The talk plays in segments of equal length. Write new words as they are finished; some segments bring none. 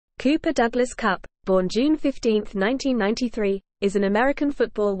Cooper Douglas Kupp, born June 15, 1993, is an American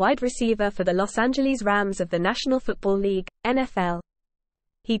football wide receiver for the Los Angeles Rams of the National Football League, NFL.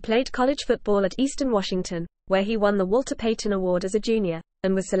 He played college football at Eastern Washington, where he won the Walter Payton Award as a junior,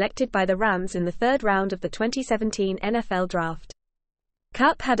 and was selected by the Rams in the third round of the 2017 NFL Draft.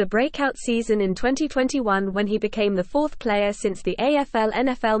 Kupp had a breakout season in 2021 when he became the fourth player since the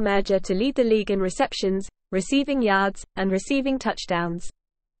AFL-NFL merger to lead the league in receptions, receiving yards, and receiving touchdowns.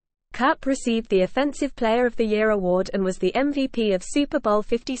 Kupp received the Offensive Player of the Year award and was the MVP of Super Bowl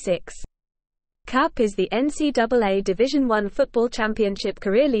 56. Kupp is the NCAA Division I Football Championship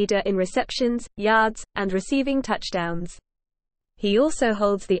career leader in receptions, yards, and receiving touchdowns. He also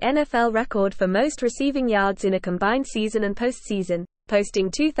holds the NFL record for most receiving yards in a combined season and postseason, posting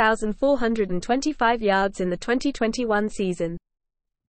 2,425 yards in the 2021 season.